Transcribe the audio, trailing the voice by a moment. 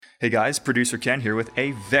Hey guys, producer Ken here with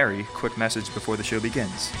a very quick message before the show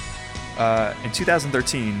begins. In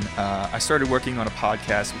 2013, I started working on a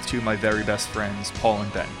podcast with two of my very best friends, Paul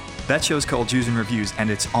and Ben. That show's called Jews and Reviews,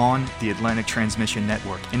 and it's on the Atlantic Transmission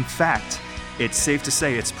Network. In fact, it's safe to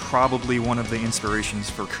say it's probably one of the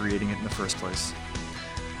inspirations for creating it in the first place.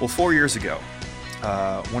 Well, 4 years ago,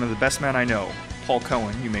 one of the best men I know, Paul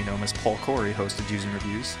Cohen, you may know him as Paul Corey, host of Jews and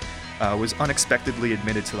Reviews, was unexpectedly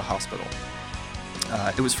admitted to the hospital.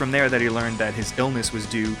 It was from there that he learned that his illness was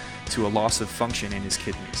due to a loss of function in his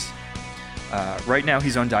kidneys. Right now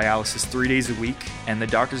he's on dialysis 3 days a week, and the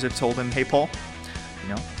doctors have told him, hey Paul,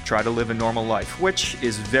 try to live a normal life, which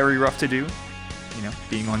is very rough to do,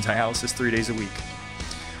 being on dialysis 3 days a week.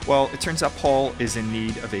 Well, it turns out Paul is in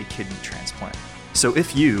need of a kidney transplant. So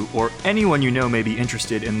if you or anyone you know may be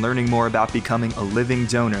interested in learning more about becoming a living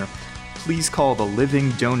donor, please call the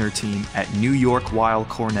Living Donor Team at New York Weill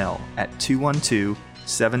Cornell at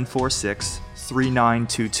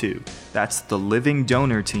 212-746-3922. That's the Living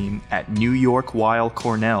Donor Team at New York Weill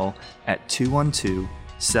Cornell at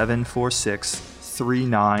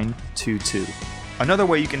 212-746-3922. Another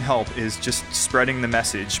way you can help is just spreading the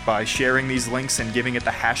message by sharing these links and giving it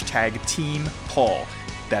the hashtag TeamPaul.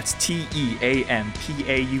 That's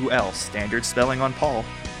TeamPaul, standard spelling on Paul.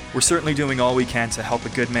 We're certainly doing all we can to help a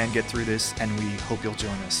good man get through this, and we hope you'll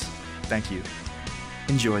join us. Thank you.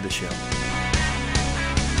 Enjoy the show.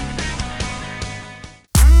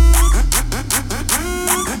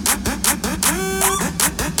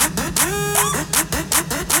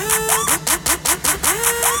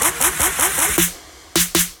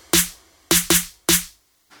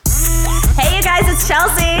 Hey you guys, it's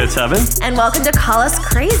Chelsea. It's Evan. And welcome to Call Us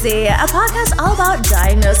Crazy, a podcast all about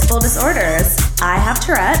diagnosable disorders. I have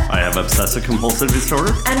Tourette. I have obsessive-compulsive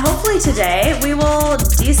disorder. And hopefully today we will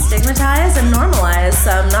destigmatize and normalize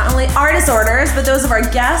some not only our disorders, but those of our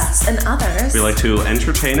guests and others. We like to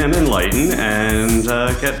entertain and enlighten and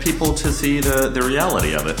get people to see the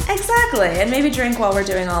reality of it. Exactly, and maybe drink while we're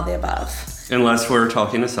doing all the above. Unless we're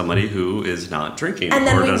talking to somebody who is not drinking. And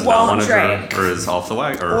then or we does won't not want to drink. Or is off the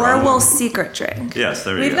wagon. Or we'll secret drink. Yes,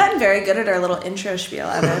 there you go. We've gotten very good at our little intro spiel,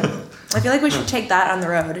 Evan. I feel like we should take that on the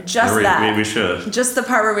road. Just that. We should. Just the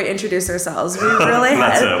part where we introduce ourselves. We really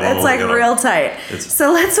have it's like real tight.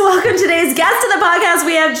 So let's welcome today's guest to the podcast.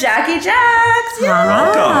 We have Jackie Jax.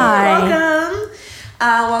 Welcome.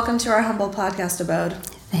 Welcome to our humble podcast abode.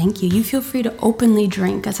 Thank you. You feel free to openly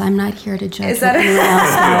drink, because I'm not here to judge. Is that anyone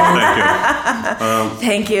else?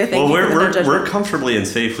 Thank you. Thank you. We're comfortably and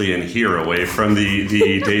safely in here, away from the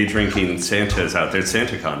day drinking Santas out there. It's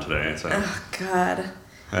SantaCon today. So. Oh God.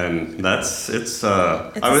 And I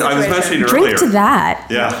was mentioning earlier. Drink to that.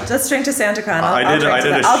 Yeah. Let's drink to SantaCon.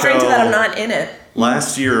 I'll drink to that. I'm not in it.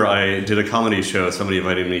 Last year, I did a comedy show somebody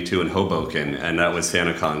invited me to in Hoboken, and that was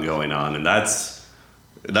SantaCon going on, and that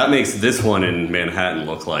makes this one in Manhattan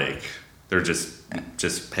look like they're just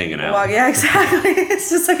hanging out. Well, yeah, exactly.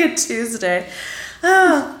 It's just like a Tuesday.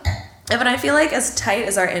 Oh. But I feel like as tight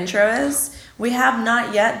as our intro is, we have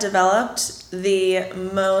not yet developed the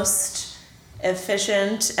most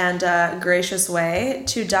efficient and gracious way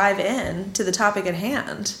to dive in to the topic at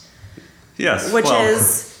hand. Yes. Which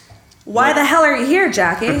is... Why the hell are you here,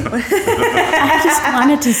 Jackie? I just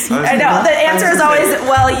wanted to see. I know. The answer is always,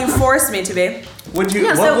 well, you forced me to be. What would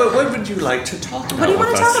you like to talk about? What do you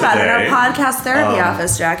want to talk about in our today? podcast therapy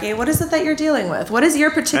office, Jackie? What is it that you're dealing with? What is your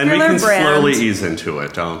particular brand? And we can slowly ease into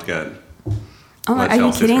it. Don't get... Oh, are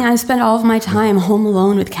you kidding? I spend all of my time home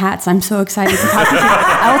alone with cats. I'm so excited to talk to you.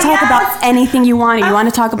 I will talk about anything you want. You want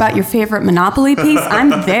to talk about your favorite Monopoly piece? I'm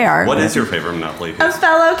there. What is your favorite Monopoly piece? A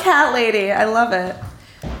fellow cat lady. I love it.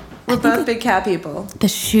 We're both big cat people. The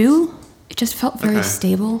shoe, it just felt very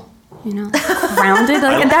stable, grounded.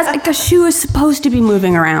 Like a shoe is supposed to be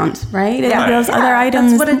moving around, right? Yeah. Those other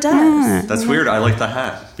items. That's what it does. Yeah. That's weird. I like the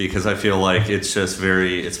hat because I feel like it's just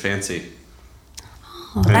it's fancy.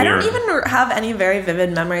 Oh. I don't even have any very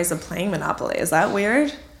vivid memories of playing Monopoly. Is that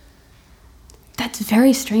weird? That's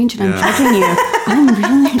very strange, and I'm judging you. I'm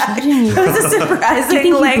really judging you. It was a surprising Do you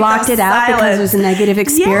think you blocked it out because it was a negative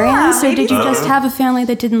experience, or did you just have a family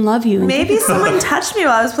that didn't love you? Maybe someone touched me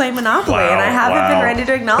while I was playing Monopoly, and I haven't been ready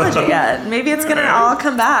to acknowledge it yet. Maybe it's going to all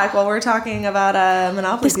come back while we're talking about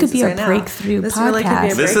Monopoly. This could be a breakthrough podcast. Really could be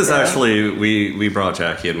a this is actually we brought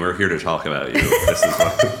Jackie, and we're here to talk about you. This is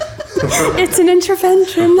what. It's an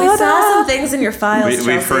intervention. We saw some things in your files.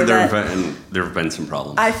 We've heard there have been some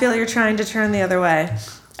problems. I feel you're trying to turn the other way.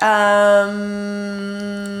 So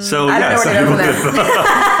I don't know where to go from there.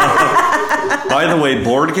 By the way,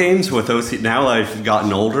 board games with OC. Now I've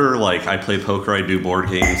gotten older. Like I play poker, I do board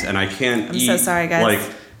games, and I can't. I'm so sorry, guys. Like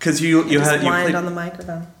because you had whined on the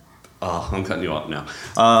microphone. I'm cutting you off now.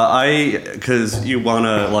 Because you want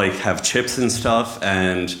to like have chips and stuff,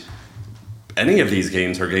 and any of these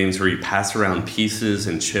games are games where you pass around pieces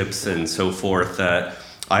and chips and so forth that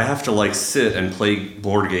I have to like sit and play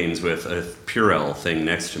board games with a Purell thing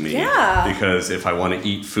next to me. Yeah. Because if I want to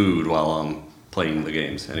eat food while I'm playing the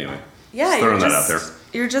games. Anyway. Yeah, just throwing that out there.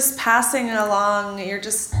 You're just passing it along. You're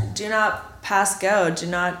just do not pass go. Do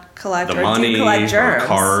not collect the or money do collect germs. Or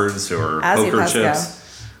cards or As poker chips. Go.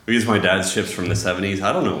 We use my dad's chips from the 70s.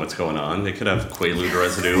 I don't know what's going on. They could have Quaalude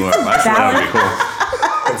residue. Actually, that would be cool.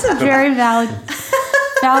 That's a very valid point.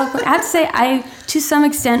 I have to say, I, to some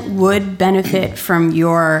extent, would benefit from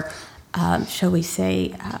your, shall we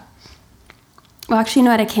say, well, actually, you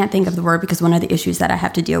know what? I can't think of the word because one of the issues that I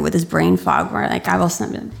have to deal with is brain fog. Where like I will,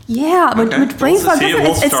 but brain fog.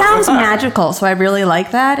 It sounds magical, so I really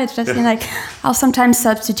like that. It's just like I'll sometimes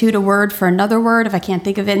substitute a word for another word if I can't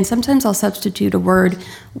think of it, and sometimes I'll substitute a word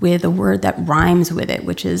with a word that rhymes with it,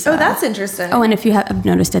 which is that's interesting. Oh, and if you have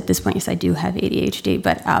noticed at this point, yes, I do have ADHD,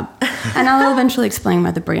 but and I'll eventually explain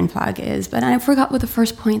what the brain fog is. But I forgot what the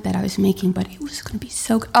first point that I was making, but it was going to be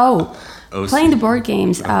so good. Playing the board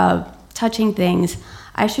games. Touching things,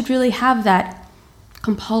 I should really have that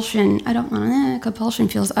compulsion. I don't want to. Compulsion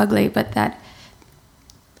feels ugly, but that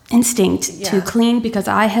instinct to clean because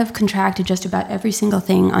I have contracted just about every single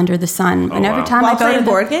thing under the sun. And every time while I go to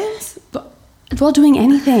board games, while doing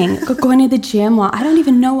anything, going to the gym, I don't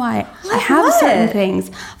even know why I have certain things.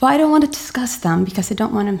 Well, I don't want to discuss them because I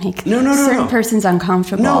don't want to make certain persons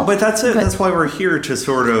uncomfortable. No, but that's it. That's why we're here to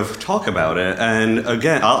sort of talk about it. And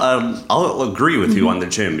again, I'll agree with you on the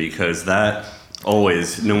gym because that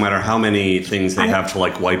always, no matter how many things they have to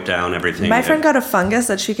like wipe down everything. My friend got a fungus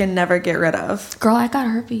that she can never get rid of. Girl, I got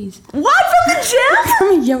herpes. What? From the gym?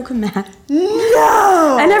 From a yoga mat.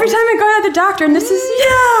 No. And every time I go to the doctor, and this is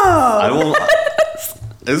I will.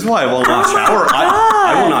 This is why I will not shower.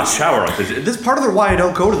 I will not shower at the gym. This part of the why I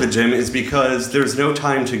don't go to the gym is because there's no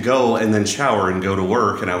time to go and then shower and go to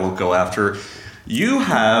work, and I won't go after. You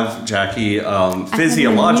have, Jackie,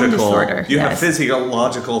 physiological. You have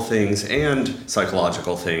physiological things and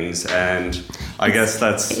psychological things, and I guess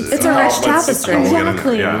that's it's a rich tapestry.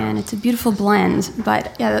 Exactly, and it's a beautiful blend.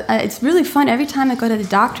 But it's really fun. Every time I go to the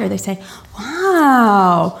doctor, they say,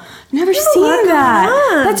 "Wow, never seen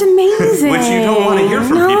that. That's amazing." Which you don't want to hear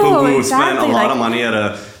from people who spent a lot of money at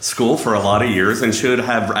a school for a lot of years and should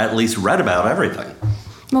have at least read about everything.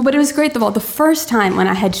 Well, but it was great. The first time when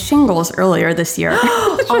I had shingles earlier this year.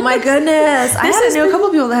 Oh my goodness! I knew a couple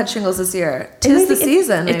of people that had shingles this year. Tis the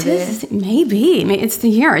season, maybe. Maybe it's the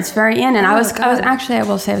year. It's very in, and I was actually, I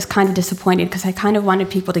will say, I was kind of disappointed because I kind of wanted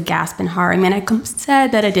people to gasp and holler. I mean, I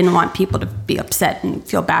said that I didn't want people to be upset and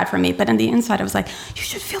feel bad for me, but on the inside, I was like, you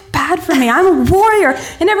should feel bad for me. I'm a warrior,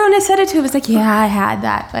 and everyone I said it to was like, yeah, I had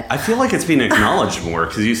that. But I feel like it's being acknowledged more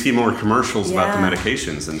because you see more commercials about the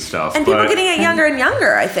medications and stuff, and people getting it younger and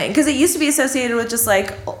younger. I think because it used to be associated with just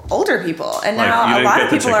like older people, and now a lot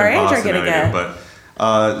of people our age are getting it. But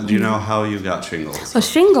do you know how you got shingles? Well,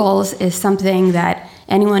 shingles is something that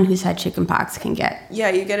anyone who's had chickenpox can get.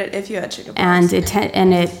 Yeah, you get it if you had chickenpox.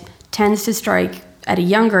 And it tends to strike at a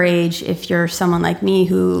younger age if you're someone like me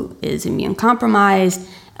who is immune compromised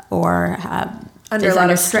or under a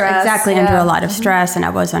lot of stress. Exactly, under a lot of stress, and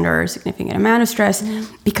I was under a significant amount of stress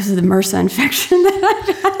because of the MRSA infection that I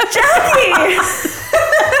had. Jackie!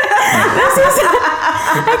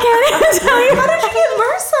 I can't even tell you. How did you get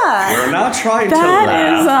MRSA? We're not trying to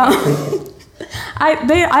laugh.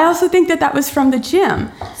 I also think that was from the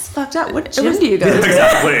gym. It's fucked up. What gym do you go to?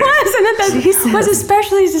 Exactly. What's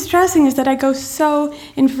especially distressing is that I go so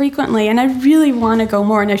infrequently, and I really want to go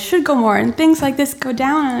more, and I should go more, and things like this go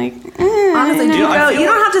down, and honestly, do you go? You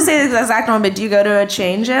don't have to say the exact one, but do you go to a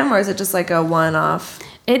chain gym, or is it just like a one-off?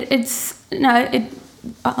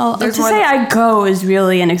 I go is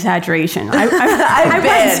really an exaggeration. I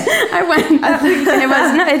went.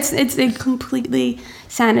 And it's a completely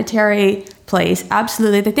sanitary place.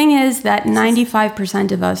 Absolutely. The thing is that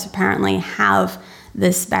 95% of us apparently have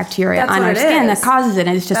this bacteria on our skin that causes it.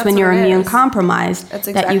 And it's just when you're immune compromised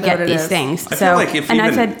that you get these things.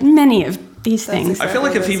 I've had many of these things. I feel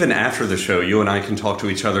like if even after the show, you and I can talk to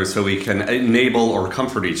each other so we can enable or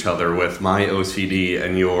comfort each other with my OCD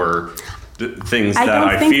and your things that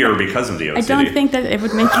I fear because of the OCD. I don't think that it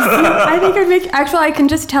would make you feel, I think it would make, actually I can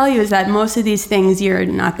just tell you is that most of these things you're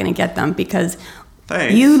not going to get them because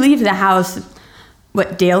you leave the house,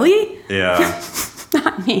 daily? Yeah.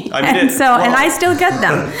 not me. I mean, and I still get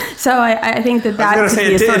them. So I think that could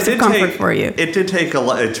be a source of comfort for you. It did take a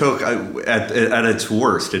lot. It took, at its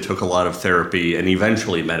worst, it took a lot of therapy and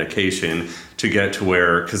eventually medication to get to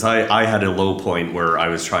where, because I had a low point where I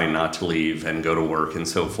was trying not to leave and go to work and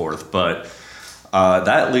so forth. But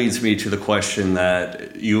that leads me to the question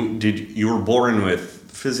that you were born with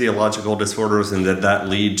physiological disorders, and did that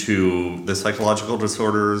lead to the psychological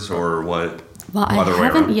disorders, or what? Well, I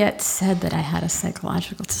haven't yet said that I had a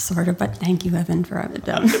psychological disorder, but thank you, Evan, for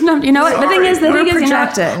no, you know what? The thing is,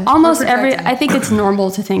 almost every. I think it's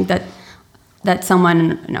normal to think that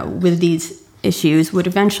someone, with these issues would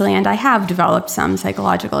eventually, and I have developed some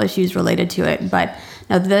psychological issues related to it, but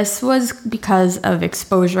now this was because of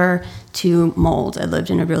exposure to mold. I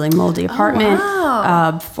lived in a really moldy apartment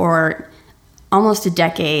for almost a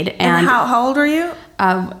decade. And how old were you?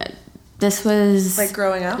 This was... Like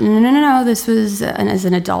growing up? No. This was as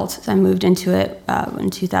an adult. I moved into it in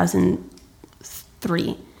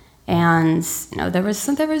 2003. And, there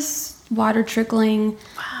was water trickling,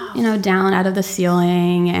 down out of the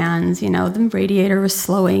ceiling. And, the radiator was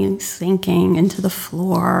slowly sinking into the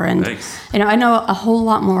floor. And, Nice. I know a whole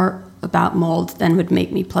lot more about mold than would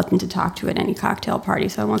make me pleasant to talk to at any cocktail party,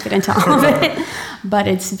 so I won't get into all of it. But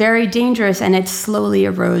it's very dangerous, and it slowly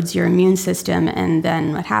erodes your immune system, and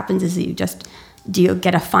then what happens is you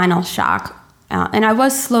get a final shock. And I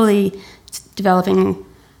was slowly developing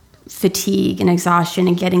fatigue and exhaustion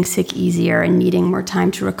and getting sick easier and needing more time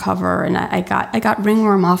to recover, and I got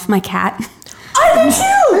ringworm off my cat. I did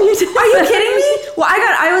too! Are you kidding me? Well,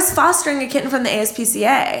 I was fostering a kitten from the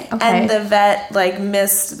ASPCA, and the vet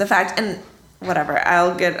missed the fact, and whatever. I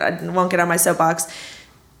won't get on my soapbox.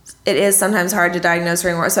 It is sometimes hard to diagnose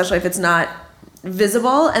ringworm, especially if it's not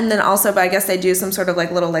visible, and then also, but I guess they do some sort of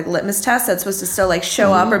little litmus test that's supposed to still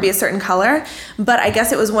show up or be a certain color. But I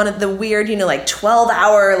guess it was one of the weird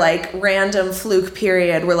 12-hour random fluke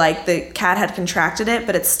period where the cat had contracted it,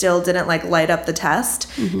 but it still didn't light up the test,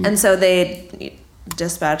 and so they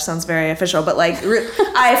dispatch sounds very official, but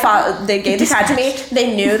they gave the cat to me.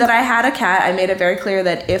 They knew that I had a cat. I made it very clear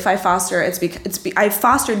that if I foster, I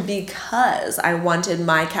fostered because I wanted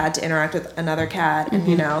my cat to interact with another cat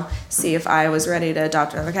and see if I was ready to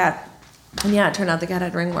adopt another cat. And yeah, it turned out the cat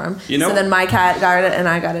had ringworm. So then my cat got it and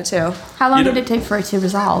I got it too. How long did it take for it to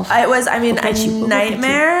resolve? It was, a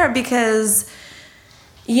nightmare because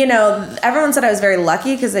everyone said I was very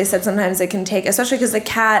lucky because they said sometimes it can take, especially because the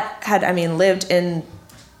cat had, lived in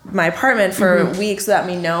my apartment for weeks without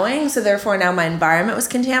me knowing. So therefore now my environment was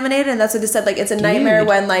contaminated. And that's what they said. It's a nightmare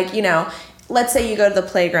when let's say you go to the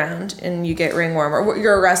playground and you get ringworm, or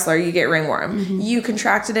you're a wrestler, you get ringworm. You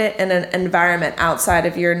contracted it in an environment outside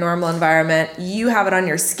of your normal environment. You have it on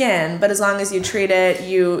your skin, but as long as you treat it,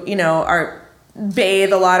 are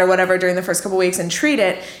bathe a lot or whatever during the first couple weeks and treat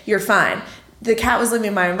it, you're fine. The cat was living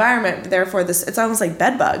in my environment, therefore it's almost like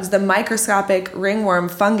bed bugs. The microscopic ringworm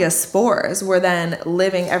fungus spores were then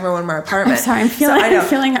living everywhere in my apartment. I'm sorry, I'm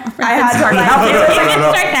feeling I had to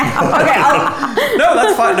Okay, no,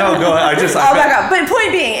 that's fine. No, go ahead. I'll back up. But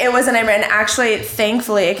point being, it was a nightmare, and actually,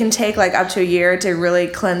 thankfully, it can take up to a year to really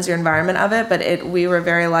cleanse your environment of it. But we were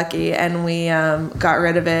very lucky, and we got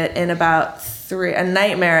rid of it in about a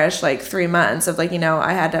nightmarish 3 months of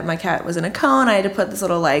my cat was in a cone. I had to put this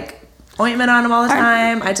little ointment on him all the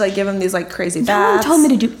time. I had to give him these crazy baths. No one told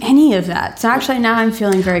me to do any of that. So actually now I'm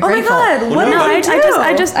feeling very grateful. Oh my God! What did you do?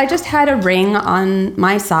 I just had a ring on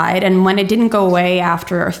my side, and when it didn't go away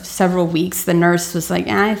after several weeks, the nurse was like,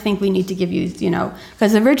 I think we need to give you,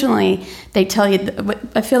 because originally they tell you.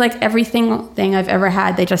 I feel like everything I've ever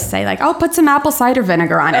had, they just say put some apple cider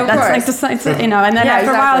vinegar on it. Of That's course. and then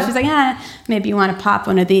after a while she's like, maybe you want to pop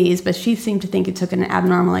one of these, but she seemed to think it took an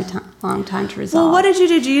abnormally long time to resolve. Well, what did you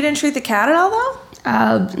do? You didn't treat the cat at all, though?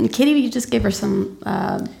 Kitty, you just gave her some.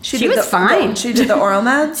 She was fine. She did the oral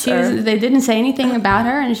meds. They didn't say anything about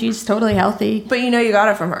her, and she's totally healthy. But you got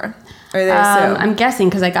it from her. Or they I'm guessing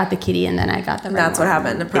because I got the kitty and then I got the. That's what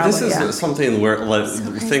happened. But this is something where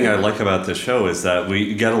the thing I like about the show is that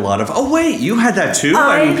we get a lot of. Oh wait, you had that too.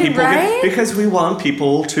 People because we want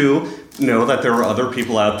people to know that there are other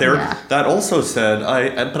people out there. That also said,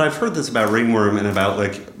 but I've heard this about ringworm and about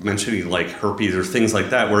mentioning herpes or things like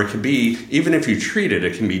that, where it can be, even if you treat it,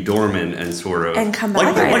 it can be dormant and sort of and come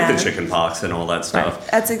back like the chicken pox and all that stuff.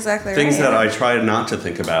 Right. That's exactly things that I try not to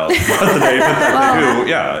think about the day, but that they do.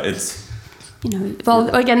 Yeah, it's.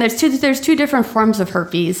 Again, there's two different forms of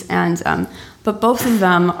herpes, and but both of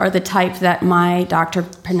them are the type that my doctor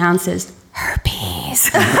pronounces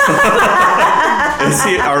herpes.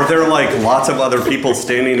 Are there lots of other people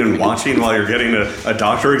standing and watching while you're getting a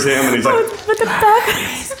doctor exam? And he's like, what the fuck?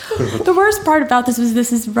 The worst part about this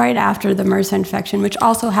is right after the MRSA infection, which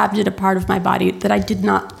also happened a part of my body that I did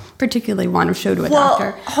not particularly want to show to a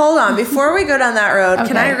doctor. Hold on. Before we go down that road, Okay.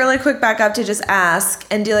 Can I really quick back up to just ask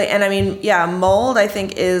and dealing? And I mean, yeah, mold I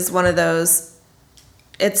think is one of those.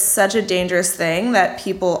 It's such a dangerous thing that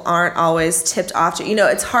people aren't always tipped off to.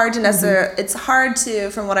 It's hard to necessarily. It's hard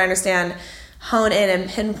to, from what I understand, hone in and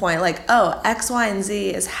pinpoint like, oh, X, Y, and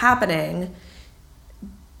Z is happening.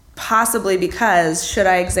 Possibly because should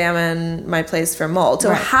I examine my place for mold? So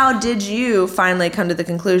Right. how did you finally come to the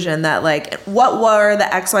conclusion that like what were the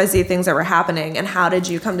XYZ things that were happening and how did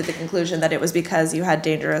you come to the conclusion that it was because you had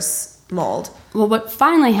dangerous mold? Well, what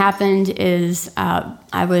finally happened is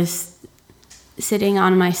I was sitting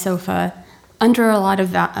on my sofa under a lot of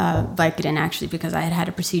Vicodin, actually, because I had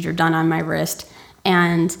a procedure done on my wrist.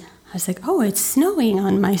 And I was like, oh, it's snowing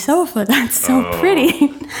on my sofa. That's so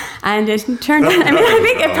pretty. And it turned out, I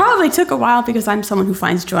think it probably took a while because I'm someone who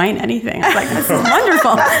finds joy in anything. I was like, this is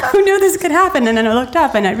wonderful. Who knew this could happen? And then I looked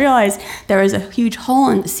up and I realized there was a huge hole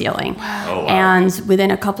in the ceiling. Oh, wow. And within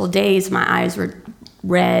a couple of days, my eyes were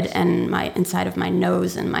red and my inside of my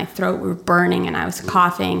nose and my throat were burning and I was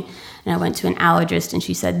coughing. And I went to an allergist and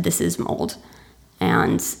she said, this is mold.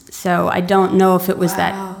 And so I don't know if it was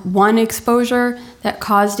that one exposure that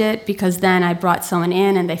caused it, because then I brought someone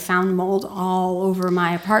in and they found mold all over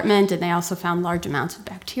my apartment and they also found large amounts of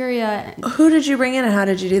bacteria. Who did you bring in and how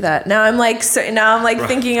did you do that? Now I'm like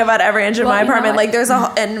thinking about every inch of my apartment. Like there's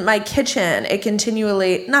in my kitchen,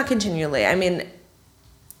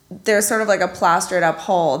 there's sort of like a plastered up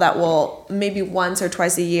hole that will maybe once or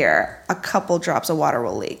twice a year, a couple drops of water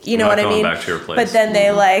will leak. You know what I mean? Back to your place. But then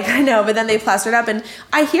they but then they plastered up and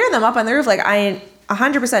I hear them up on the roof. Like I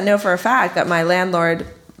 100% know for a fact that my landlord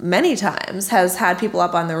many times has had people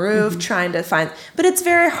up on the roof trying to find, but it's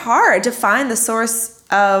very hard to find the source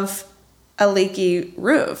of a leaky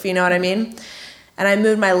roof. You know what I mean? And I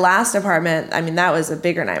moved my last apartment. I mean, that was a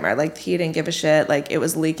bigger nightmare. Like, he didn't give a shit. Like, it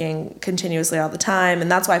was leaking continuously all the time.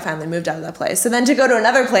 And that's why I finally moved out of that place. So then to go to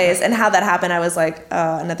another place and how that happened, I was like,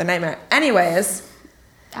 another nightmare. Anyways,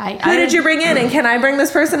 who did you bring in? And can I bring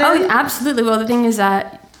this person in? Oh, absolutely. Well, the thing is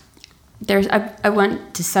that I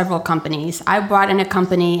went to several companies. I brought in a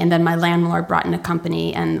company, and then my landlord brought in a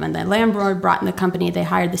company. And when the landlord brought in the company, they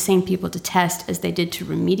hired the same people to test as they did to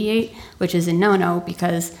remediate, which is a no-no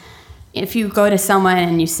because if you go to someone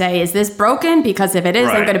and you say, is this broken? Because if it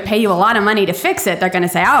is, they're going to pay you a lot of money to fix it. They're going to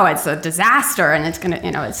say, oh, it's a disaster. And it's going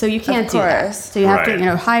to, so you can't do that. So you have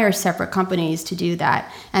to, hire separate companies to do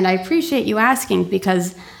that. And I appreciate you asking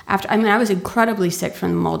because I was incredibly sick from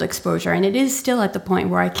the mold exposure. And it is still at the point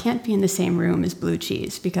where I can't be in the same room as blue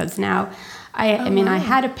cheese because now, I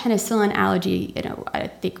had a penicillin allergy, I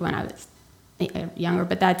think when I was younger,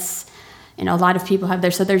 but that's, a lot of people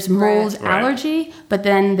have so there's mold allergy, but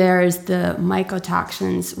then there's the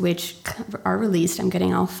mycotoxins, which are released. I'm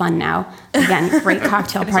getting all fun now. Again, great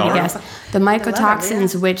cocktail party guest. The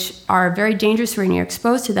mycotoxins, which are very dangerous when you're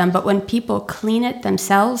exposed to them, but when people clean it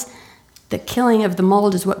themselves, the killing of the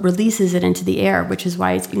mold is what releases it into the air, which is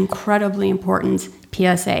why it's incredibly important.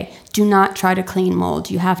 PSA, do not try to clean mold.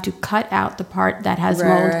 You have to cut out the part that has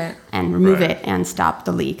mold and remove it and stop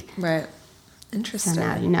the leak. Right. Interesting. So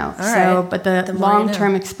now you know. All right. But the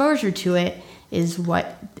long-term exposure to it is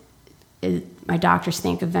what my doctors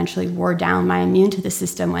think eventually wore down my immune to the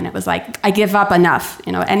system when it was like, I give up enough.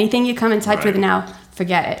 Anything you come in touch with now,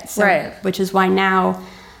 forget it. So, which is why now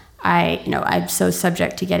I'm so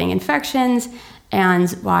subject to getting infections and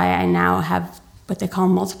why I now have what they call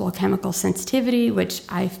multiple chemical sensitivity, which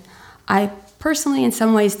I personally in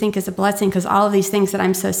some ways think is a blessing because all of these things that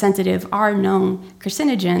I'm so sensitive are known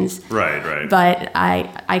carcinogens. Right. But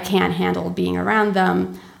I can't handle being around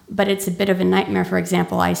them. But it's a bit of a nightmare. For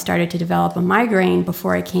example, I started to develop a migraine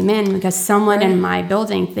before I came in because someone in my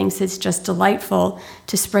building thinks it's just delightful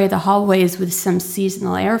to spray the hallways with some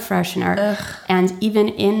seasonal air freshener. Ugh. And even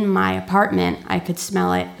in my apartment, I could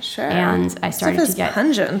smell it. Sure. And I started to get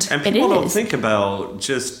pungent. And people don't think about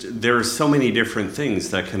there are so many different things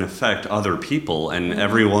that can affect other people and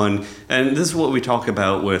everyone. And this is what we talk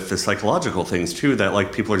about with the psychological things too, that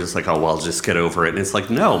like people are just like, oh, well, just get over it. And it's like,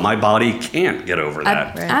 no, my body can't get over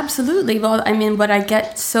that. Absolutely. Well, what I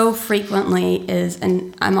get so frequently is,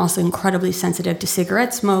 and I'm also incredibly sensitive to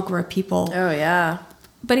cigarette smoke where people... Oh, yeah.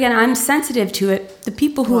 But again, I'm sensitive to it. The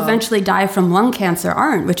people who eventually die from lung cancer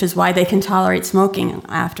aren't, which is why they can tolerate smoking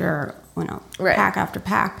after, pack after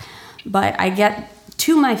pack. But I get,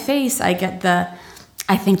 to my face, I get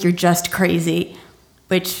I think you're just crazy,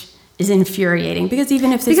 which is infuriating. Because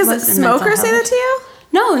even if this was smokers say that to you?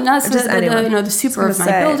 No, not the super of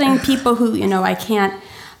my building. People who, I can't...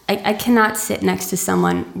 I cannot sit next to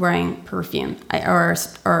someone wearing perfume or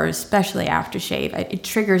especially aftershave. It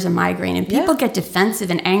triggers a migraine, and people get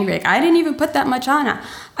defensive and angry. Like, I didn't even put that much on.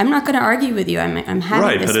 I'm not going to argue with you. I'm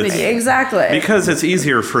having this with you. Exactly. Because it's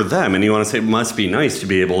easier for them, and you want to say it must be nice to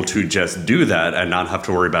be able to just do that and not have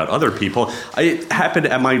to worry about other people. It happened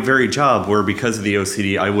at my very job where, because of the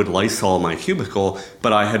OCD, I would Lysol my cubicle,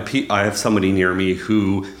 but I have somebody near me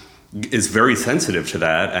who is very sensitive to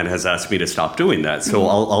that and has asked me to stop doing that. So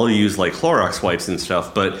I'll use like Clorox wipes and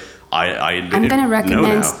stuff, but I'm going to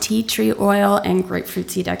recommend tea tree oil and grapefruit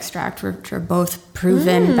seed extract, which are both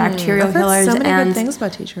proven bacterial killers. So many good things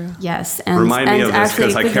about tea tree oil. Yes, and remind me of this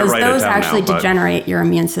because I can't write it down now. Those actually degenerate your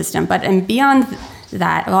immune system. And beyond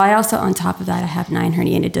that, I also, on top of that, I have 9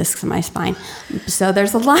 herniated discs in my spine. So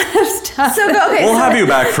there's a lot of stuff. We'll have you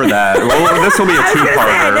back for that. Well, this will be a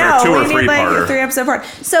 2-parter, 2 or 3-parter. Like a 3-episode part.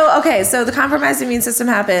 So the compromised immune system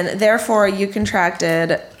happened. Therefore, you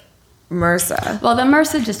contracted MRSA. Well, the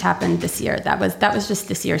MRSA just happened this year. That was just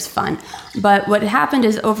this year's fun. But what happened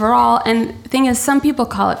is overall, and the thing is, some people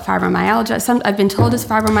call it fibromyalgia. I've been told it's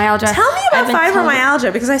fibromyalgia. Tell me about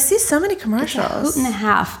fibromyalgia, because I see so many commercials. It's a hoot and a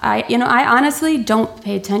half. I honestly don't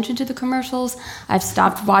pay attention to the commercials. I've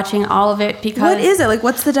stopped watching all of it because. What is it? Like,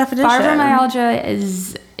 what's the definition?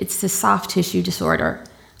 Fibromyalgia it's a soft tissue disorder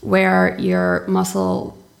where your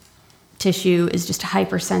muscle tissue is just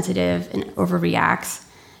hypersensitive and overreacts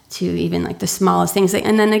to even like the smallest things.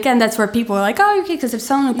 And then again, that's where people are like, oh, okay, because if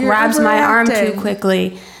someone grabs my arm too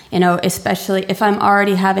quickly, especially if I'm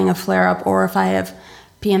already having a flare-up or if I have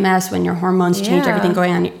PMS, when your hormones change, everything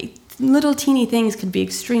going on, little teeny things could be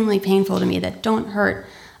extremely painful to me that don't hurt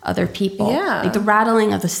other people. Yeah. Like the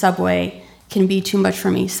rattling of the subway can be too much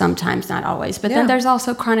for me sometimes, not always. But then there's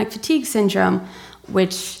also chronic fatigue syndrome,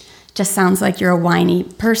 which just sounds like you're a whiny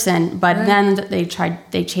person, but then they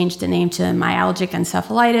changed the name to myalgic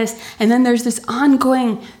encephalitis, and then there's this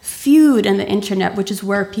ongoing feud in the internet, which is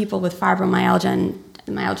where people with fibromyalgia and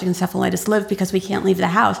myalgic encephalitis live, because we can't leave the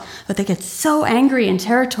house. But they get so angry and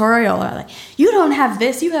territorial. They're like, you don't have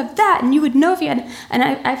this, you have that, and you would know if you had. And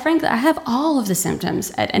I frankly, I have all of the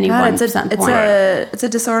symptoms at any one point. It's a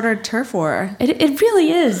disordered turf war. It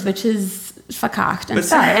really is, which is verkauft. I'm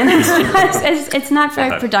sorry, and it's not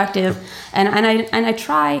very productive. And I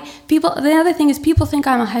try. People. The other thing is, people think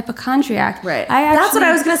I'm a hypochondriac. Right. That's what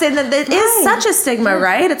I was going to say. That it is such a stigma,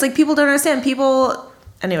 right? It's like people don't understand. People.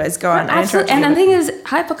 Anyways, go on. Absolutely. And the thing is,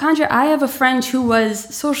 hypochondria. I have a friend who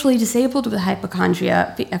was socially disabled with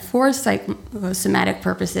hypochondria for psychosomatic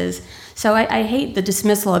purposes. So I hate the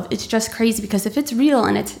dismissal of it's just crazy, because if it's real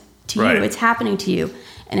and it's to you, it's happening to you,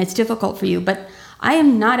 and it's difficult for you. But I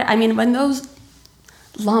am not. I mean, when those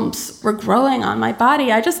lumps were growing on my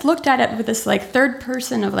body, I just looked at it with this third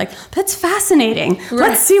person of that's fascinating. Right.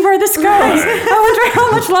 Let's see where this goes. Right. I wonder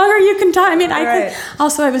how much longer you can die. I mean, I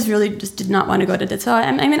was really just did not want to go to that. So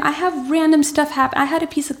I mean, I have random stuff happen. I had a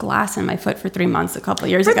piece of glass in my foot for 3 months a couple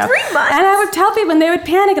of years ago. 3 months? And I would tell people, and they would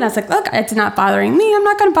panic, and I was like, look, it's not bothering me. I'm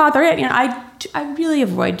not going to bother it. I really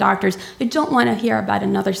avoid doctors. I don't want to hear about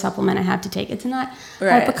another supplement I have to take. It's not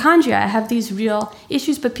hypochondria. I have these real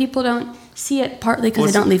issues, but people don't see it, partly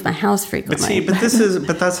because I don't leave my house frequently. But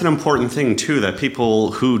that's an important thing too, that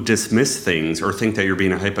people who dismiss things or think that you're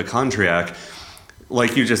being a hypochondriac,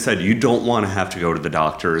 like you just said, you don't want to have to go to the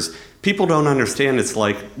doctors. People don't understand. It's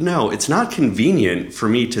like, no, it's not convenient for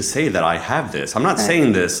me to say that I have this. I'm not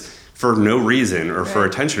saying this for no reason or for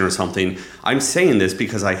attention or something. I'm saying this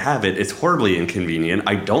because I have it. It's horribly inconvenient.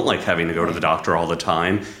 I don't like having to go to the doctor all the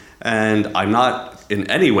time. And I'm not in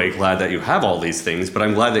any way glad that you have all these things, but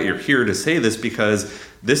I'm glad that you're here to say this, because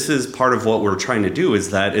this is part of what we're trying to do, is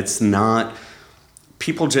that it's not...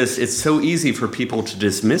 it's so easy for people to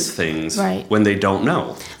dismiss things when they don't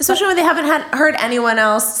know. Especially when they haven't heard anyone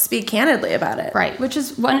else speak candidly about it. Right, which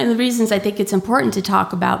is one of the reasons I think it's important to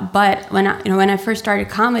talk about. But when I first started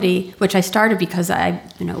comedy, which I started because I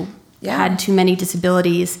had too many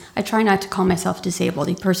disabilities. I try not to call myself disabled,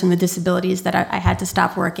 a person with disabilities that I had to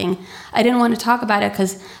stop working. I didn't want to talk about it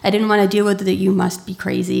because I didn't want to deal with the you must be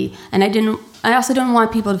crazy. And I also don't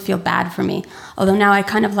want people to feel bad for me. Although now I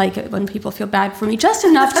kind of like it when people feel bad for me, just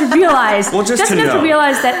enough to realize, to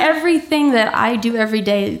realize that everything that I do every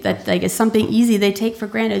day that is something easy they take for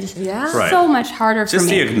granted is so much harder for me. Just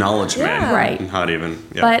the acknowledgement. Yeah. Right. Not even.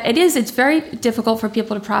 Yeah. But it's very difficult for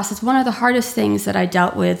people to process. One of the hardest things that I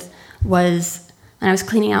dealt with was when I was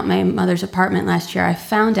cleaning out my mother's apartment last year. I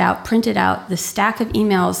printed out the stack of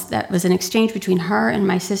emails that was an exchange between her and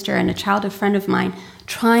my sister and a childhood friend of mine,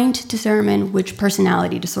 trying to determine which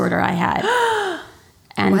personality disorder I had.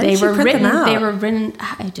 And Why they did she were print them written. out? They were written.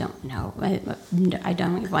 I don't know. I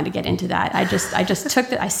don't even want to get into that. I just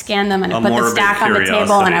took I scanned them and I put the stack on the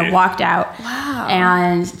table and I walked out. Wow.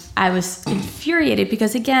 And I was infuriated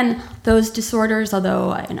because again, those disorders.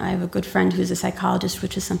 Although I have a good friend who's a psychologist,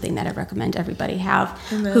 which is something that I recommend everybody have,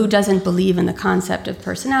 who doesn't believe in the concept of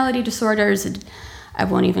personality disorders. I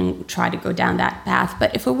won't even try to go down that path.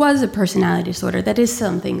 But if it was a personality disorder, that is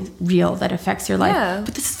something real that affects your life. Yeah.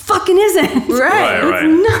 But this fucking isn't. Right.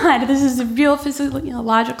 It's not. This is real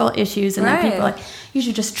physiological issues. And then people are like, you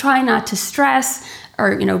should just try not to stress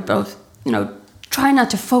or, try not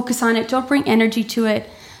to focus on it. Don't bring energy to it.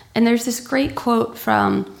 And there's this great quote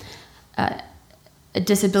from a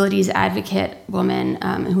disabilities advocate woman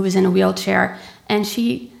who was in a wheelchair. And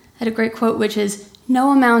she had a great quote, which is,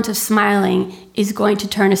 no amount of smiling is going to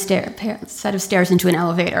turn a set of stairs into an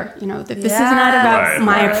elevator. This is not about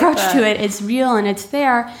my approach to it. It's real and it's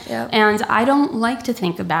there. Yep. And I don't like to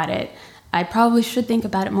think about it. I probably should think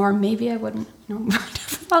about it more. Maybe I wouldn't,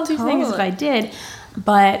 all these things if I did.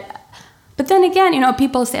 But then again,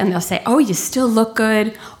 people say, and they'll say, oh, you still look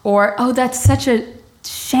good. Or, oh, that's such a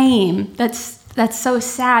shame. That's so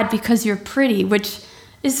sad because you're pretty, which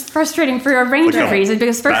is frustrating for a range of reasons,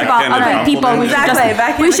 because first of all, other people,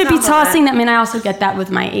 we should be tossing them. I mean, I also get that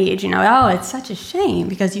with my age, oh, it's such a shame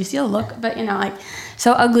because you still look, but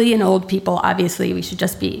so ugly and old people, obviously we should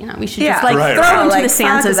just be, we should just throw them to the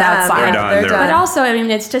Santas outside. But also, I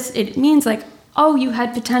mean, it means oh, you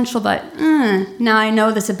had potential, but now I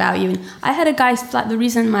know this about you. And I had a guy, the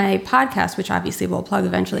reason my podcast, which obviously we'll plug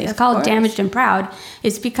eventually, is called Damaged and Proud,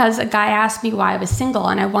 is because a guy asked me why I was single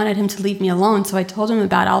and I wanted him to leave me alone. So I told him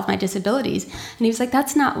about all of my disabilities. And he was like,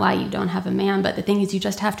 that's not why you don't have a man. But the thing is, you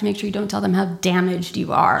just have to make sure you don't tell them how damaged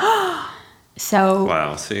you are. So,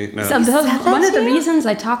 wow, see? No. So one of the reasons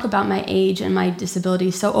I talk about my age and my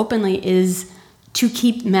disability so openly is to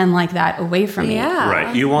keep men like that away from me. Yeah.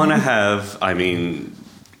 Right. You want to have,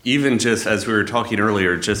 even just as we were talking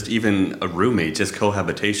earlier, just even a roommate, just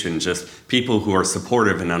cohabitation, just people who are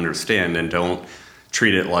supportive and understand and don't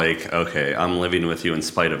treat it like, okay, I'm living with you in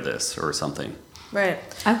spite of this or something. Right.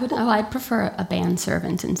 I'd prefer a band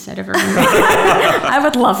servant instead of a roommate. I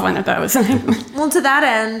would love one of those. Well, to that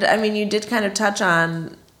end, you did kind of touch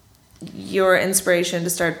on your inspiration to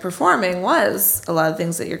start performing was a lot of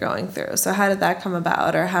things that you're going through. So how did that come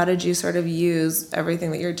about, or how did you sort of use everything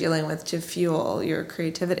that you're dealing with to fuel your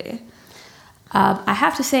creativity? I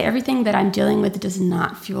have to say everything that I'm dealing with does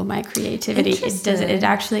not fuel my creativity.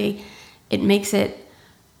 It makes it.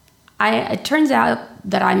 It turns out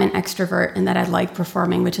that I'm an extrovert and that I like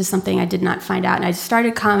performing, which is something I did not find out. And I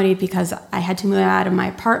started comedy because I had to move out of my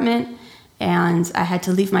apartment. And I had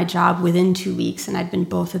to leave my job within 2 weeks, and I'd been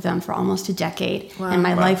both of them for almost a decade. Wow. And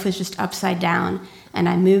my life was just upside down. And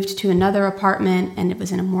I moved to another apartment, and it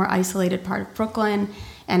was in a more isolated part of Brooklyn.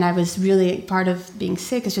 And I was really, part of being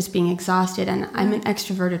sick is just being exhausted. And I'm an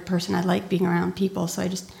extroverted person. I like being around people. So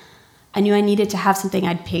I knew I needed to have something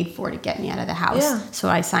I'd paid for to get me out of the house. Yeah. So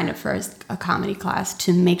I signed up for a comedy class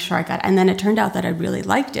to make sure I got it. And then it turned out that I really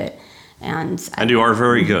liked it. And you are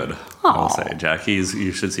very good, I'll say. Jackie's,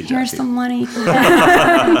 you should see Jackie. Here's some money.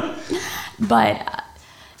 But,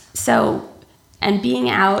 and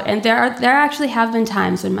being out, and there actually have been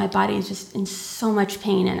times when my body is just in so much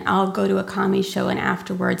pain, and I'll go to a comedy show, and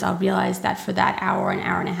afterwards I'll realize that for that hour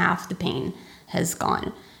and a half, the pain has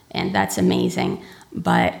gone. And that's amazing.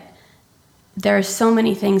 But there are so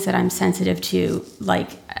many things that I'm sensitive to. I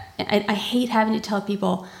hate having to tell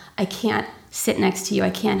people, I can't sit next to you, I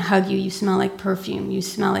can't hug you, you smell like perfume, you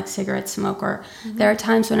smell like cigarette smoke. Or there are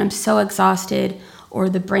times when I'm so exhausted, or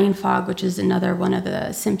the brain fog, which is another one of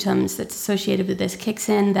the symptoms that's associated with this, kicks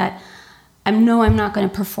in, that I know I'm not going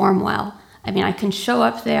to perform well. I can show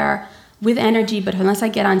up there with energy, but unless I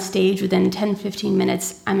get on stage within 10, 15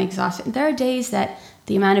 minutes, I'm exhausted. There are days that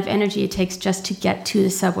the amount of energy it takes just to get to the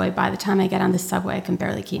subway, by the time I get on the subway, I can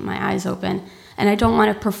barely keep my eyes open. And I don't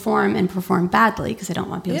want to perform badly, because I don't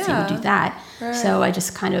want people to see me do that. Right. So I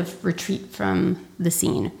just kind of retreat from the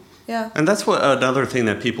scene. Yeah. And that's what another thing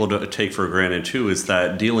that people take for granted too, is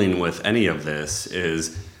that dealing with any of this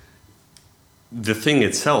is the thing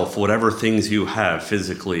itself, whatever things you have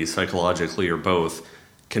physically, psychologically, or both,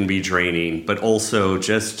 can be draining, but also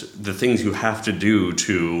just the things you have to do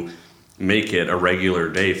to make it a regular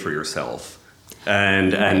day for yourself,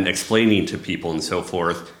 and explaining to people and so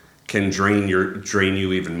forth can drain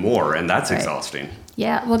you even more, and that's exhausting.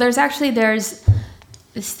 Yeah, well, there's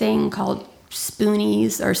this thing called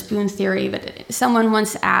spoonies or spoon theory, but someone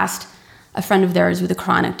once asked a friend of theirs with a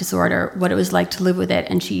chronic disorder what it was like to live with it,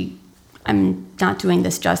 and she I'm not doing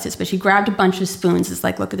this justice, but she grabbed a bunch of spoons. It's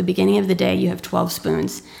like, look, at the beginning of the day, you have 12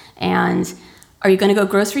 spoons. And are you going to go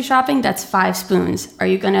grocery shopping? That's 5 spoons. Are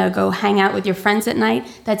you going to go hang out with your friends at night?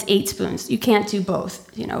 That's 8 spoons. You can't do both,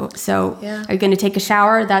 So Are you going to take a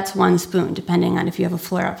shower? That's 1 spoon, depending on if you have a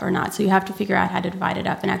flare-up or not. So you have to figure out how to divide it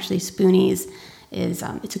up. And actually, Spoonies is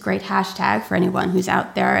it's a great hashtag for anyone who's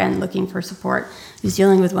out there and looking for support, who's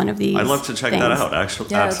dealing with one of these I'd love to check things. that out, actually.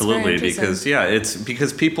 Yeah, absolutely, because it's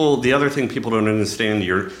because the other thing people don't understand,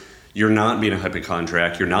 you're not being a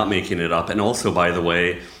hypochondriac, you're not making it up, and also, by the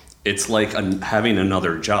way, it's like having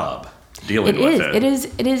another job dealing with it.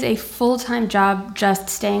 It is a full-time job just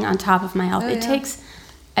staying on top of my health. It takes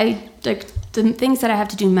the things that I have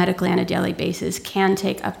to do medically on a daily basis can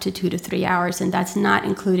take up to 2 to 3 hours, and that's not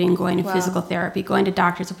including going to physical therapy, going to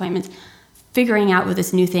doctor's appointments, figuring out what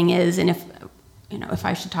this new thing is, and if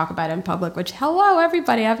I should talk about it in public, which, hello,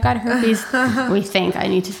 everybody, I've got herpes. We think I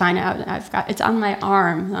need to find out. It's on my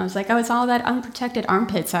arm. And I was like, it's all that unprotected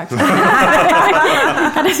armpit sex. but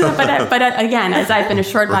again, as I've been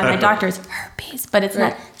assured by my doctors, herpes, but it's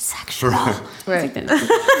not sexual. Right.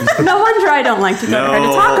 No wonder I don't like to go to her to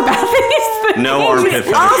talk about these. No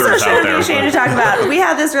armpit Also, finishers out shouldn't there. be ashamed to talk about. We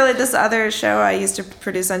had this other show I used to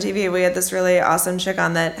produce on TV. We had this really awesome chick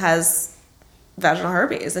on that has vaginal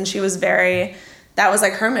herpes, and she was that was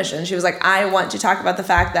like her mission. She was like, I want to talk about the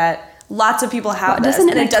fact that lots of people have this. Doesn't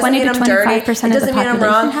it and like it doesn't 20 mean to I'm dirty. 25% It of the doesn't mean I'm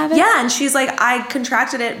population wrong. have it? Yeah, and she's like, I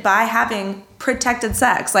contracted it by having protected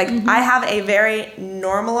sex. Like, I have a very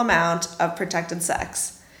normal amount of protected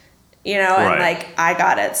sex. And Right. like, I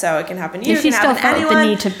got it, so it can happen to you. If she it can still happen to felt anyone. the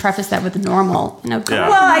need to preface that with normal. Yeah.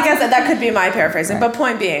 Well, I guess that could be my paraphrasing, but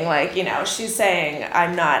point being, like, she's saying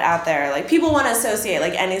I'm not out there. Like, people want to associate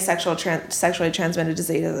like any sexually transmitted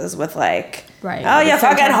diseases with like, Right. oh, you With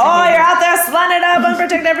fucking fantastic whore, behavior. you're out there slutting it up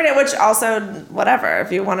unprotected every day. Which also, whatever,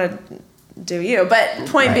 if you want to do you. But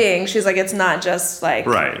point being, she's like, it's not just like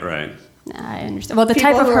Right. I understand. Well, the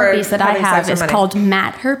People type of who are herpes that I having have sex for is money. called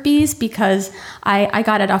mat herpes because I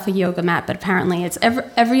got it off a yoga mat, but apparently it's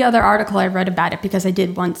every other article I read about it because I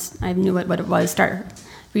did once, I knew what it was, start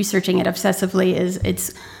researching it obsessively,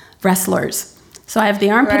 it's wrestlers. So I have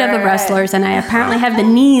the armpit of a Right. wrestlers, and I apparently have the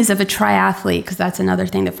knees of a triathlete because that's another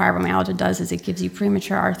thing that fibromyalgia does is it gives you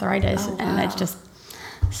premature arthritis, and it's just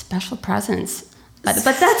special presence. But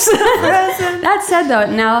that's that said, though,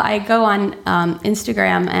 now I go on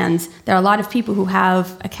Instagram, and there are a lot of people who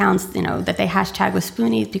have accounts, that they hashtag with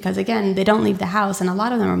Spoonies because, again, they don't leave the house, and a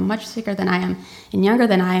lot of them are much sicker than I am and younger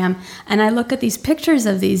than I am. And I look at these pictures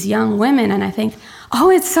of these young women, and I think, oh,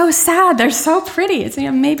 it's so sad. They're so pretty. It's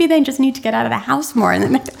maybe they just need to get out of the house more. And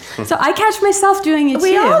then, so I catch myself doing it too.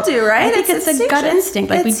 We all do, right? I think it's a gut instinct.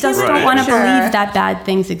 Like, we It's just human don't want to nature. believe that bad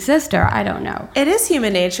things exist, or I don't know. It is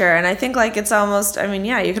human nature, and I think like it's almost,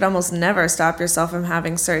 you could almost never stop yourself from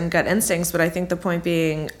having certain gut instincts, but I think the point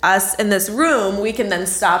being, us in this room, we can then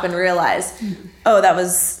stop and realize, oh, that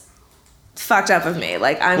was fucked up of me.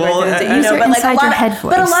 Like, I'm Well, but inside like your head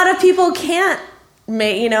voice. but a lot of people can't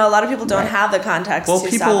make, a lot of people don't have the context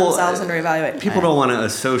to stop themselves and reevaluate. People don't want to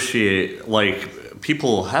associate, like,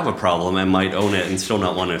 people have a problem and might own it and still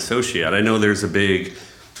not want to associate. I know there's a big,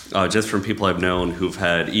 just from people I've known who've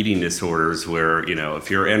had eating disorders where, if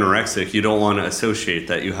you're anorexic, you don't want to associate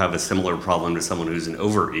that you have a similar problem to someone who's an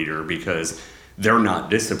overeater because they're not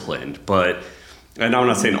disciplined. And I'm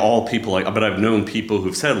not saying all people, but I've known people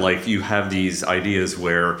who've said, like, you have these ideas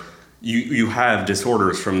where you have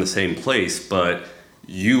disorders from the same place, but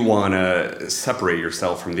you want to separate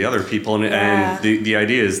yourself from the other people. And the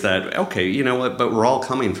idea is that, okay, you know what, but we're all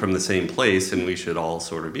coming from the same place and we should all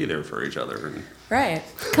sort of be there for each other. And Right.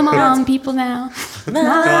 Come on, people now. Wait, no,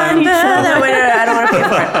 I don't want to pay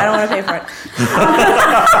for it. I don't want to pay for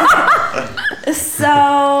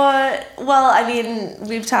it.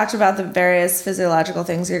 We've talked about the various physiological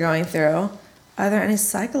things you're going through. Are there any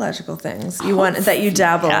psychological things that you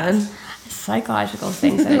dabble in? Psychological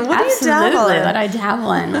things that What do you dabble in? I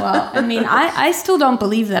dabble in. Well, I still don't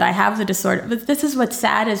believe that I have the disorder. But this is what's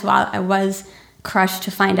sad is while I was crushed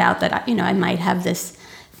to find out that I might have this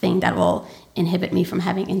thing that will inhibit me from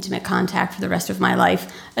having intimate contact for the rest of my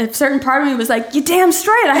life. A certain part of me was like, "You damn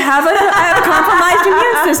straight! I have a compromised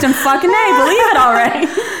immune system. Fucking A, believe it already."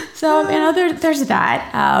 So there's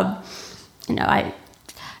that.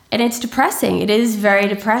 And it's depressing. It is very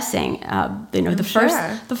depressing.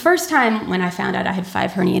 The first time when I found out I had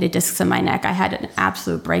 5 herniated discs in my neck, I had an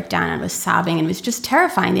absolute breakdown. I was sobbing, and it was just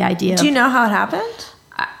terrifying. The idea. Do you know how it happened?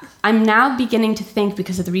 I'm now beginning to think,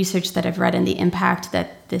 because of the research that I've read and the impact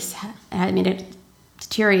that this, it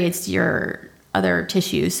deteriorates your other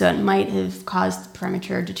tissues, so it might have caused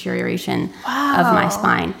premature deterioration of my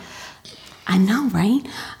spine. I know, right?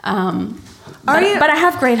 But I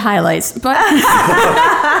have great highlights. But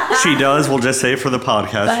She does. We'll just say for the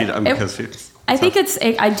podcast. I think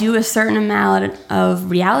I do a certain amount of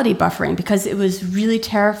reality buffering because it was really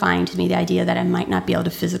terrifying to me, the idea that I might not be able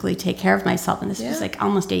to physically take care of myself. And this was like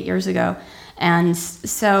almost 8 years ago. And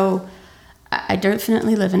so I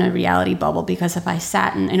definitely live in a reality bubble because if I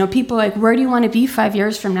sat and, people are like, where do you want to be 5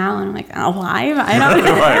 years from now? And I'm like, alive? I don't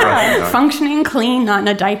know. Right. Functioning, clean, not in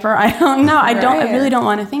a diaper. I don't know. I really don't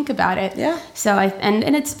want to think about it. Yeah. So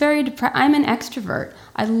and it's very I'm an extrovert.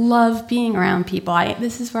 I love being around people.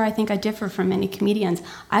 This is where I think I differ from many comedians.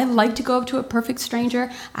 I like to go up to a perfect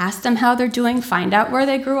stranger, ask them how they're doing, find out where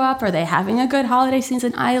they grew up. Are they having a good holiday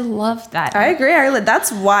season? I love that. I agree.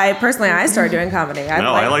 That's why, personally, I started doing comedy.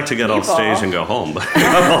 I like to get off stage and go home. But,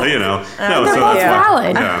 They're both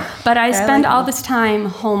valid. Yeah. But I spend all this time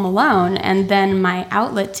home alone, and then my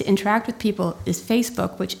outlet to interact with people is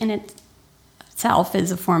Facebook, which in itself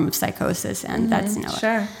is a form of psychosis, and that's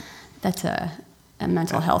that's a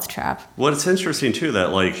mental health trap. Well, it's interesting too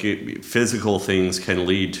that like physical things can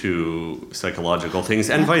lead to psychological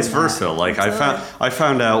things, and vice versa. Like I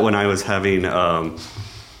found out when I was having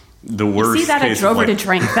the worst. You see that case I drove her to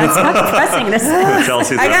drink. That's not depressing.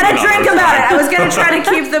 I got to drink about it. I was going to try to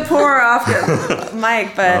keep the pour off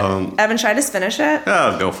Mike, but Evan, should I just finish it?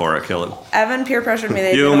 Oh, go for it. Kill it. Evan peer pressured me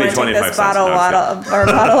that you you owe me take 25 this cents. bottle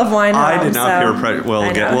of wine home. I did not peer pressure.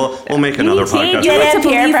 Well, we'll make another podcast. You didn't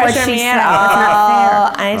peer pressure me at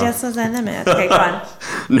all. I just was in the mood. Okay, go on.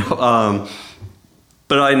 No,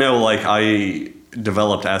 but I know, like, I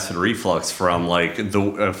developed acid reflux from like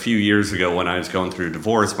a few years ago when I was going through a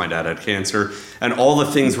divorce. My dad had cancer, and all the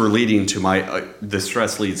things were leading to the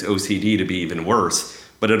stress leads OCD to be even worse.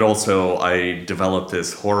 But it also, I developed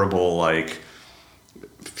this horrible like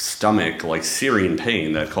stomach, like searing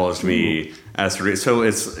pain that caused me acid. So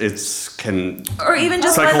it's can or even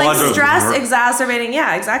just like stress exacerbating.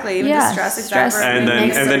 Yeah, exactly. Even just stress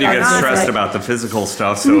exacerbating. And then you get stressed about the physical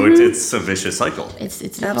stuff. So it's a vicious cycle.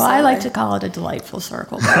 Well, I like to call it a delightful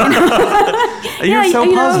circle. You're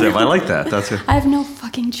so positive. I like that. I have no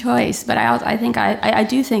fucking choice. But I think I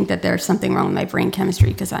do think that there's something wrong with my brain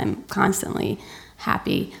chemistry because I'm constantly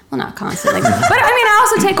happy. Well, not constantly. But I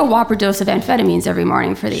also take a whopper dose of amphetamines every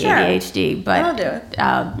morning for the ADHD. But I'll do it.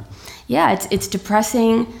 It's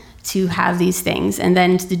depressing to have these things, and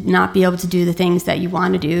then to not be able to do the things that you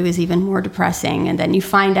want to do is even more depressing. And then you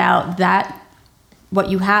find out that what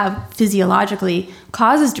you have physiologically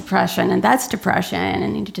causes depression, and that's depression,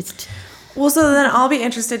 and you just... Well, so then I'll be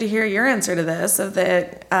interested to hear your answer to this, of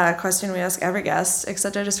the question we ask every guest,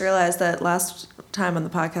 except I just realized that last time on the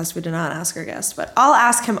podcast we did not ask our guest, but I'll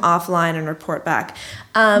ask him offline and report back.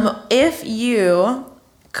 If you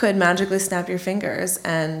could magically snap your fingers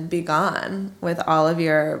and be gone with all of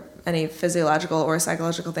any physiological or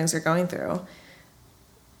psychological things you're going through,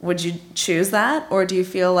 would you choose that? Or do you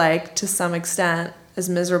feel like, to some extent, as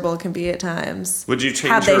miserable it can be at times, would you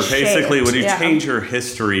change change your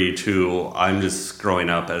history to, I'm just growing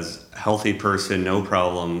up as a healthy person, no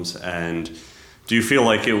problems, and do you feel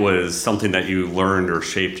like it was something that you learned or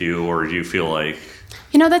shaped you, or do you feel like...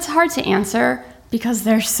 that's hard to answer. Because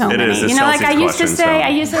there's so many, I used to say,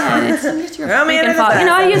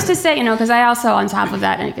 because I also, on top of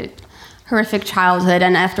that, a horrific childhood,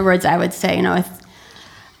 and afterwards I would say,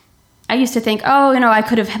 I used to think, I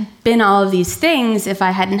could have been all of these things if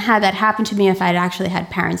I hadn't had that happen to me, if I'd actually had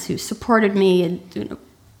parents who supported me, and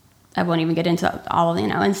I won't even get into all,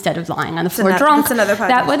 instead of lying on the floor drunk. That's another podcast.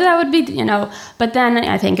 That would be, but then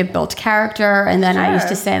I think it built character, and then I used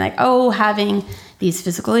to say, having these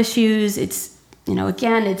physical issues, it's,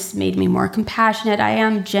 again, it's made me more compassionate. I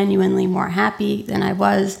am genuinely more happy than I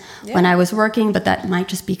was when I was working, but that might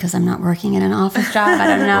just be because I'm not working in an office job. I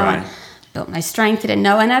don't know. Right. I built my strength. I didn't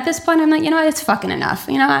know. And at this point, I'm like, it's fucking enough.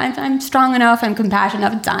 I'm strong enough. I'm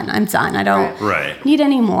compassionate. I'm done. I don't need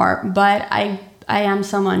any more. But I am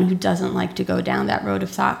someone who doesn't like to go down that road of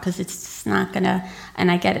thought because it's not going to,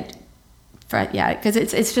 and I get it. Because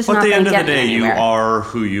it's just. But at the end of the day, you are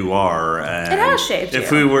who you are, and it has shaped you.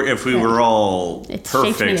 If we were all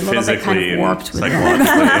perfect physically and psychologically,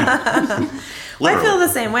 I feel the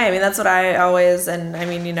same way. I mean, that's what I always, and I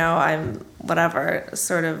mean, I'm whatever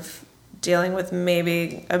sort of dealing with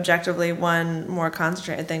maybe objectively one more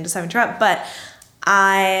concentrated thing, just having trouble. But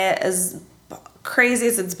as crazy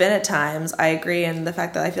as it's been at times, I agree in the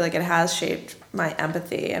fact that I feel like it has shaped my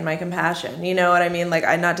empathy and my compassion. You know what I mean? Like,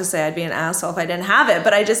 not to say I'd be an asshole if I didn't have it,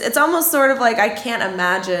 but it's almost sort of like I can't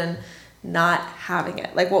imagine not having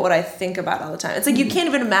it. Like, what would I think about all the time? It's like you can't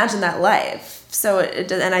even imagine that life. So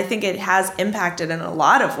and I think it has impacted in a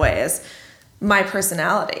lot of ways my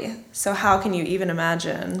personality. So how can you even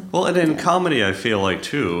imagine? Well, and in comedy, I feel like,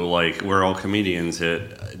 too, like, we're all comedians.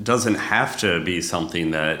 It doesn't have to be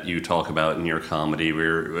something that you talk about in your comedy.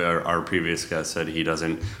 Our previous guest said he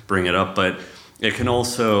doesn't bring it up, but it can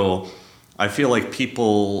also, I feel like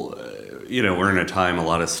people, we're in a time, a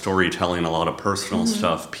lot of storytelling, a lot of personal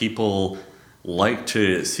stuff. People like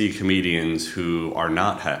to see comedians who are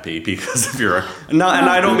not happy because if you're not, and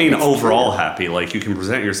I don't mean overall happy, like you can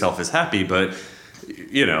present yourself as happy, but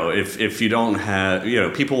if you don't have,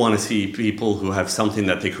 people want to see people who have something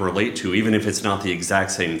that they can relate to, even if it's not the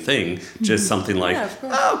exact same thing, just something like,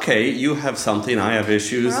 okay, you have something, I have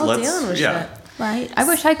issues, we're all dealing with shit. Right. I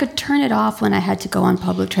wish I could turn it off when I had to go on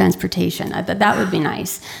public transportation. That would be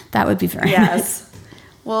nice. That would be very nice.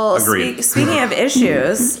 Well, speaking of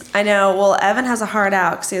issues, I know, Evan has a hard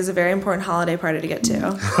out because he has a very important holiday party to get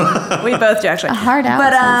to. We both do, actually. A hard out?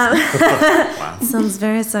 But, sounds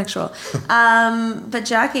very sexual. But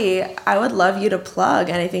Jackie, I would love you to plug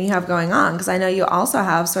anything you have going on, because I know you also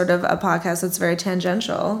have sort of a podcast that's very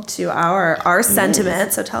tangential to our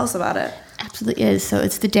sentiment. So tell us about it. Absolutely is. So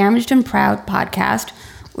it's the Damaged and Proud podcast,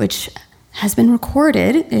 which has been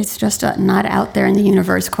recorded. It's just not out there in the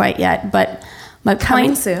universe quite yet, but my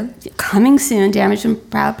coming soon, Damaged and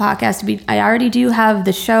Proud podcast. I already do have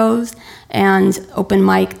the shows and open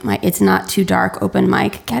mic. It's Not Too Dark open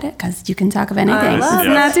mic. Get it? Because you can talk of anything. It's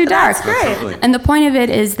not too dark. That's great. Absolutely. And the point of it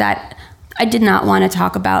is that I did not want to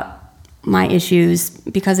talk about my issues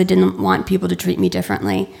because I didn't want people to treat me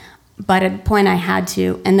differently. But at a point I had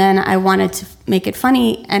to, and then I wanted to make it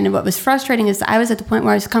funny. And what was frustrating is I was at the point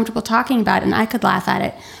where I was comfortable talking about it and I could laugh at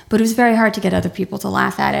it, but it was very hard to get other people to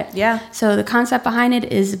laugh at it. Yeah. So the concept behind it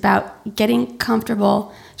is about getting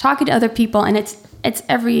comfortable talking to other people, and it's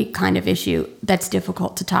every kind of issue that's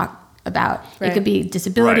difficult to talk about. Right. It could be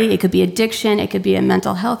disability, Right. it could be addiction, it could be a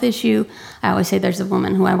mental health issue. I always say there's a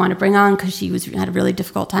woman who I want to bring on because she had a really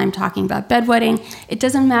difficult time talking about bedwetting. It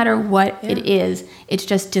doesn't matter what it is, it's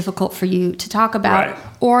just difficult for you to talk about, Right.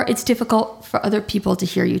 or it's difficult for other people to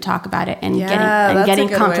hear you talk about it and that's getting a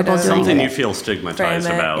good comfortable way to- doing Something it. you feel stigmatized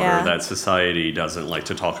Frame it, about, yeah. or that society doesn't like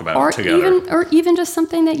to talk about Or together. even just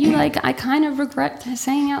something that you like. I kind of regret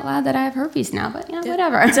saying out loud that I have herpes now, but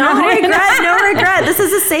whatever. No regret. This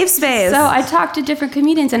is a safe space. So I talk to different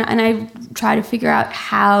comedians and I try to figure out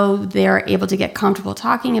how they're able to get comfortable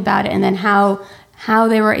talking about it, and then how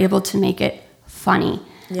they were able to make it funny.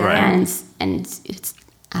 Yeah. Right. And it's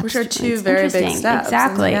Which are two it's very big interesting. steps.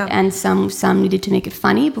 Exactly. Yeah. And some needed to make it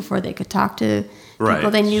funny before they could talk to Right.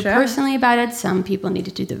 people they knew Sure. personally about it. Some people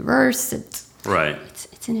needed to do the reverse. Right.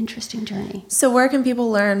 It's an interesting journey. So where can people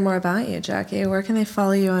learn more about you, Jackie? Where can they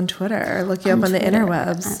follow you on Twitter or look you up on the Twitter.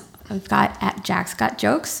 interwebs? I've got at Jack's Got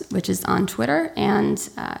Jokes, which is on Twitter, and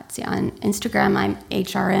on Instagram I'm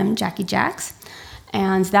HRM Jackie Jacks,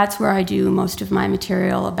 and that's where I do most of my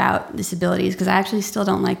material about disabilities, because I actually still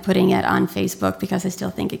don't like putting it on Facebook because I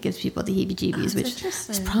still think it gives people the heebie-jeebies, which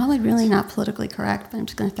is probably really not politically correct, but I'm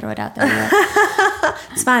just going to throw it out there.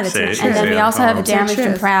 It's fine. It's Say your it. truth. And then we also have It's your Damaged and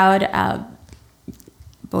truth. Proud,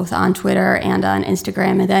 both on Twitter and on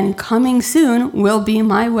Instagram. And then coming soon will be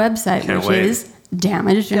my website, Can't which wait. is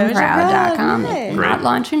damagedandproud.com. Yay. It's Great. not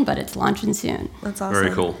launching, but it's launching soon. That's awesome.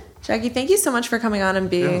 Very cool. Jackie, thank you so much for coming on and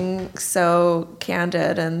being so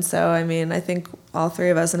candid. And so, I think all three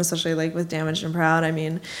of us, and especially like with Damaged and Proud,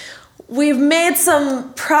 we've made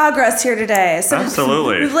some progress here today. So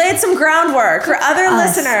Absolutely. We've laid some groundwork for other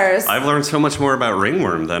listeners. I've learned so much more about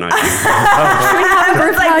ringworm than I did.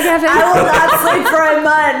 I will not sleep for a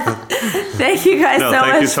month. Thank you guys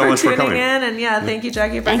thank you so much for tuning coming. in. And thank you,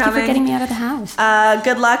 Jackie, for Thank coming. you for getting me out of the house.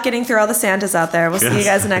 Good luck getting through all the Santas out there. We'll see you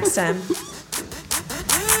guys next time.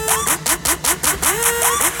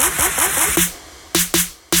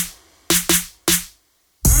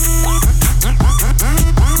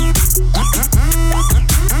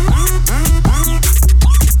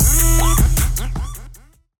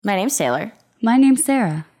 My name's Taylor, My name's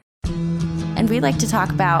Sarah. and we like to talk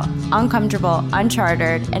about uncomfortable,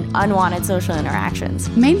 unchartered, and unwanted social interactions.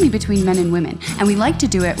 Mainly between men and women, and we like to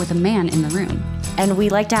do it with a man in the room. And we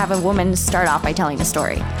like to have a woman start off by telling a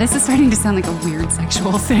story. This is starting to sound like a weird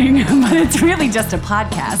sexual thing, but it's really just a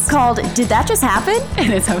podcast. Called Did That Just Happen?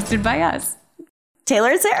 And it's hosted by us.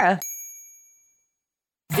 Taylor and Sarah.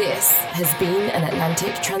 This has been an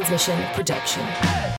Atlantic Transmission production.